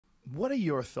What are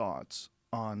your thoughts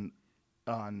on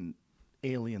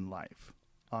alien life,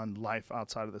 on life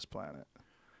outside of this planet?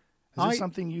 Is this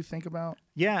something you think about?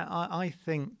 Yeah, I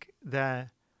think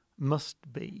there must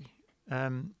be.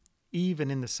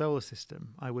 Even in the solar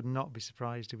system, I would not be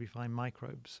surprised if we find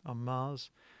microbes on Mars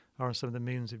or on some of the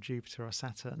moons of Jupiter or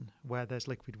Saturn where there's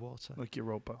liquid water. Like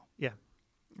Europa. Yeah.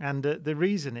 And the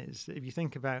reason is, that if you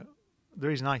think about, the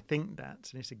reason I think that,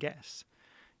 and it's a guess,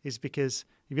 is because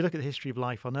if you look at the history of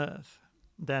life on Earth,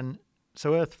 then,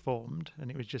 so Earth formed and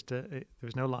it was just there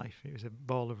was no life. It was a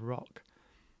ball of rock.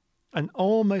 And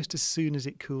almost as soon as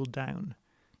it cooled down,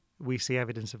 we see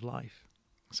evidence of life.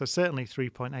 So certainly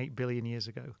 3.8 billion years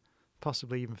ago,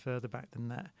 possibly even further back than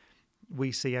that,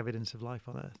 we see evidence of life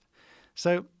on Earth.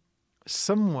 So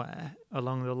somewhere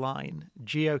along the line,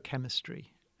 geochemistry,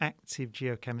 active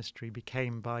geochemistry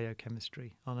became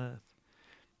biochemistry on Earth.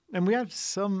 And we have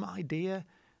some idea,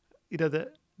 that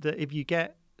if you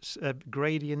get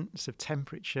gradients of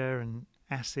temperature and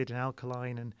acid and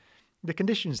alkaline and the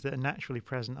conditions that are naturally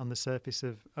present on the surface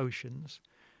of oceans,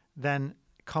 then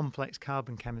complex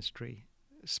carbon chemistry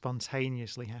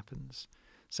spontaneously happens.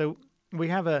 So we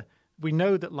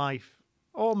know that life,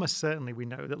 almost certainly we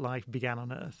know that life began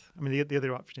on Earth. I mean, the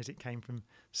other option is it came from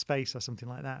space or something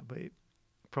like that, but it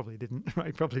probably didn't. Right?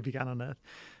 It probably began on Earth.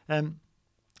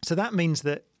 So that means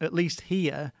that at least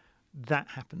here, that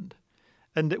happened.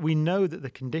 And that we know that the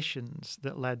conditions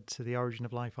that led to the origin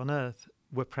of life on Earth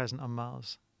were present on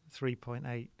Mars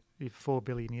 4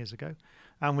 billion years ago.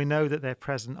 And we know that they're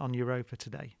present on Europa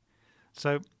today.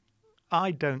 So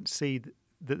I don't see that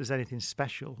there's anything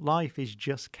special. Life is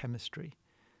just chemistry.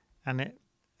 And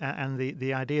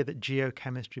the idea that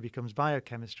geochemistry becomes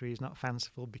biochemistry is not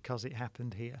fanciful because it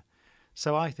happened here.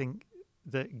 So I think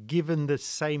that given the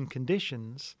same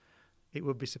conditions, it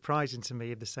would be surprising to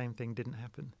me if the same thing didn't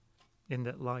happen, in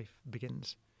that life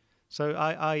begins. So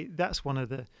that's one of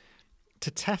the, to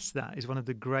test that is one of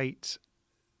the great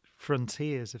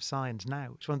frontiers of science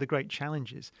now. It's one of the great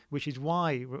challenges, which is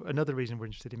why, another reason we're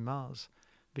interested in Mars,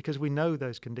 because we know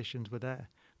those conditions were there.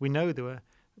 We know there were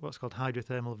what's called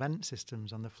hydrothermal vent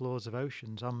systems on the floors of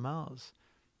oceans on Mars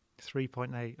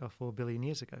 3.8 or 4 billion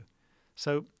years ago.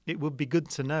 So it would be good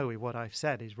to know if what I've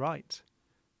said is right.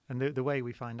 And the way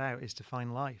we find out is to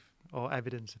find life or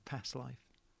evidence of past life.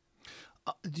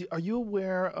 Are you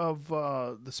aware of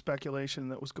the speculation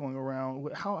that was going around?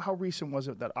 How recent was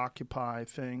it, that Occupy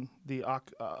thing, the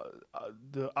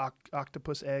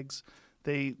octopus eggs?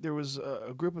 There was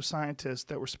a group of scientists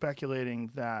that were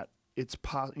speculating that it's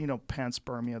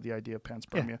panspermia, the idea of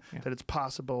panspermia, that it's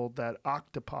possible that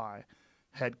octopi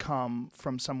had come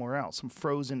from somewhere else. Some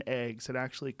frozen eggs had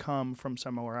actually come from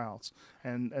somewhere else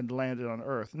and landed on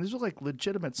Earth. And these were like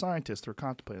legitimate scientists that were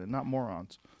contemplating it, not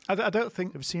morons. I don't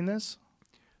think... Have you seen this?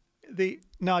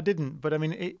 No, I didn't. But I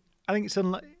mean, I think it's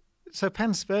unlikely. So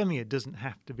panspermia doesn't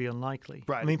have to be unlikely.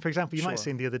 Right. I mean, for example, you might have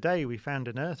seen the other day we found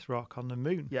an Earth rock on the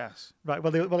moon. Yes. Right.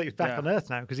 Well, it's back on Earth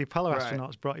now because the Apollo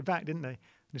astronauts brought it back, didn't they?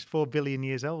 It's 4 billion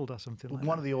years old or something like that.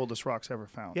 One of the oldest rocks ever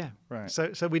found. Yeah. Right.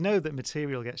 So we know that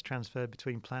material gets transferred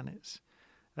between planets.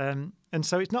 And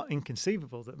so it's not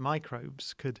inconceivable that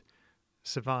microbes could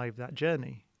survive that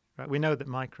journey. Right. We know that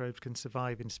microbes can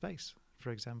survive in space,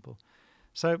 for example.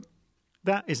 So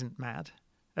that isn't mad.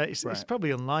 It's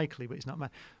probably unlikely, but it's not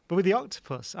mad. But with the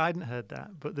octopus, I hadn't heard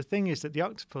that. But the thing is that the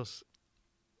octopus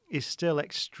is still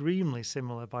extremely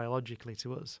similar biologically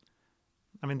to us.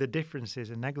 I mean, the differences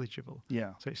are negligible.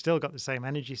 Yeah. So it's still got the same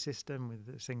energy system with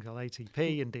the things called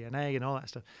ATP and DNA and all that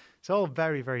stuff. It's all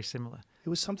very, very similar. It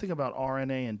was something about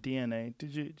RNA and DNA.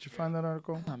 Did you find that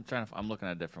article? I'm looking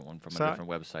at a different one from a different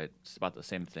website. It's about the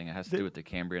same thing. It has to do with the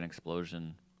Cambrian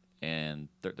explosion. And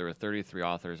there were 33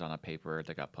 authors on a paper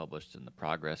that got published in the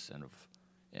Progress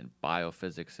in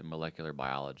Biophysics and Molecular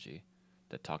Biology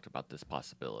that talked about this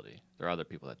possibility. There are other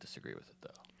people that disagree with it, though.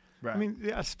 Right. I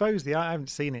mean, I suppose I haven't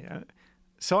seen it.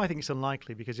 So I think it's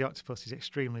unlikely because the octopus is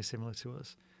extremely similar to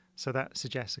us. So that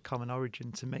suggests a common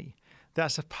origin to me. That I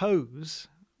suppose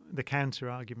the counter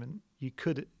argument you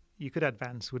could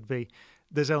advance would be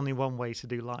there's only one way to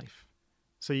do life.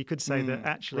 So you could say that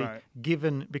actually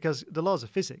because the laws of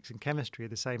physics and chemistry are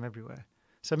the same everywhere.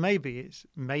 So maybe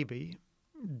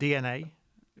DNA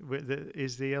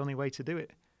is the only way to do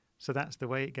it. So that's the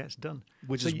way it gets done.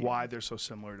 Which is why they're so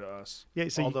similar to us. Yeah,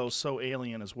 although so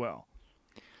alien as well.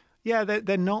 Yeah,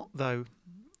 they're not, though.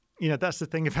 That's the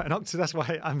thing about an octopus. That's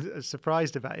why I'm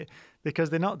surprised about it,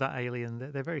 because they're not that alien.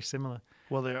 They're very similar.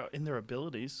 Well, they're in their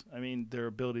abilities. I mean, their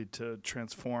ability to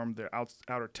transform their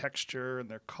outer texture and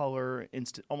their color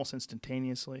almost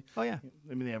instantaneously. Oh, yeah.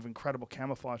 I mean, they have incredible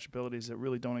camouflage abilities that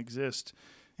really don't exist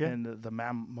in the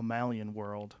mammalian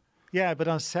world. Yeah, but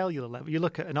on a cellular level, you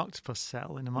look at an octopus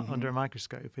cell under a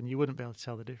microscope, and you wouldn't be able to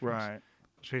tell the difference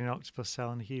between an octopus cell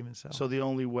and a human cell. So the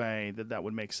only way that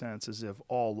would make sense is if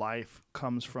all life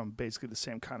comes from basically the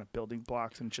same kind of building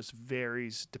blocks and just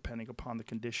varies depending upon the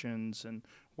conditions and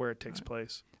where it takes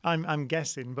place. I'm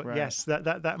guessing, but yes,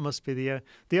 that must be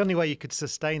the only way you could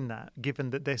sustain that,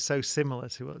 given that they're so similar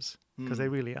to us, because they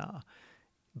really are,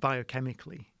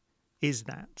 biochemically, is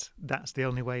that's the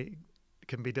only way it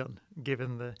can be done,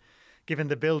 given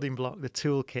the building block, the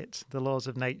toolkit, the laws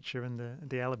of nature, and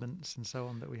the elements and so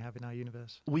on that we have in our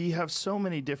universe. We have so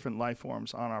many different life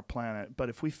forms on our planet, but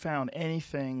if we found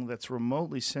anything that's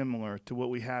remotely similar to what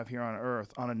we have here on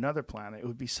Earth on another planet, it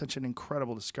would be such an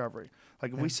incredible discovery.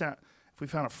 Like if we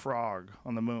found a frog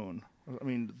on the moon, I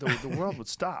mean, the world would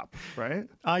stop, right?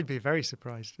 I'd be very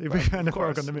surprised if we found a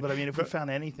frog on the moon. But I mean, if we found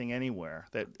anything anywhere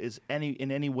that is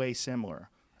in any way similar,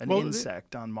 an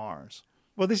insect on Mars.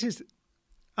 Well, this is,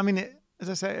 I mean, as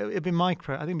I say, it'd be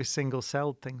micro. I think it'd be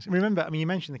single-celled things. Remember, I mean, you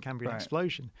mentioned the Cambrian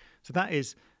explosion. So that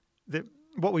is,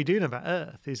 what we do know about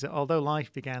Earth is that although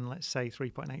life began, let's say,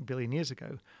 3.8 billion years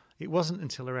ago, it wasn't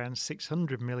until around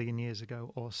 600 million years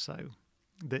ago or so,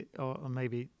 or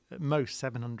maybe at most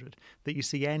 700, that you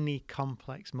see any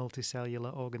complex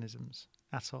multicellular organisms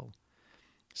at all.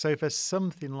 So for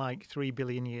something like 3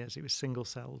 billion years, it was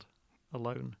single-celled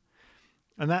alone.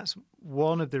 And that's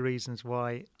one of the reasons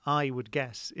why I would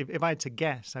guess, if I had to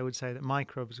guess, I would say that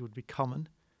microbes would be common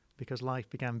because life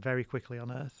began very quickly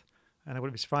on Earth. And I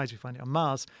wouldn't be surprised if we find it on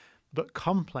Mars. But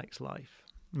complex life,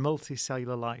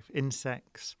 multicellular life,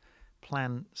 insects,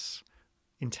 plants,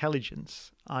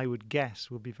 intelligence, I would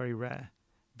guess would be very rare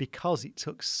because it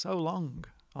took so long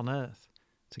on Earth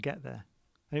to get there.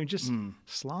 And it was just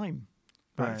slime.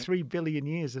 Like 3 billion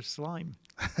years of slime.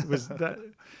 It was that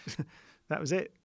was it.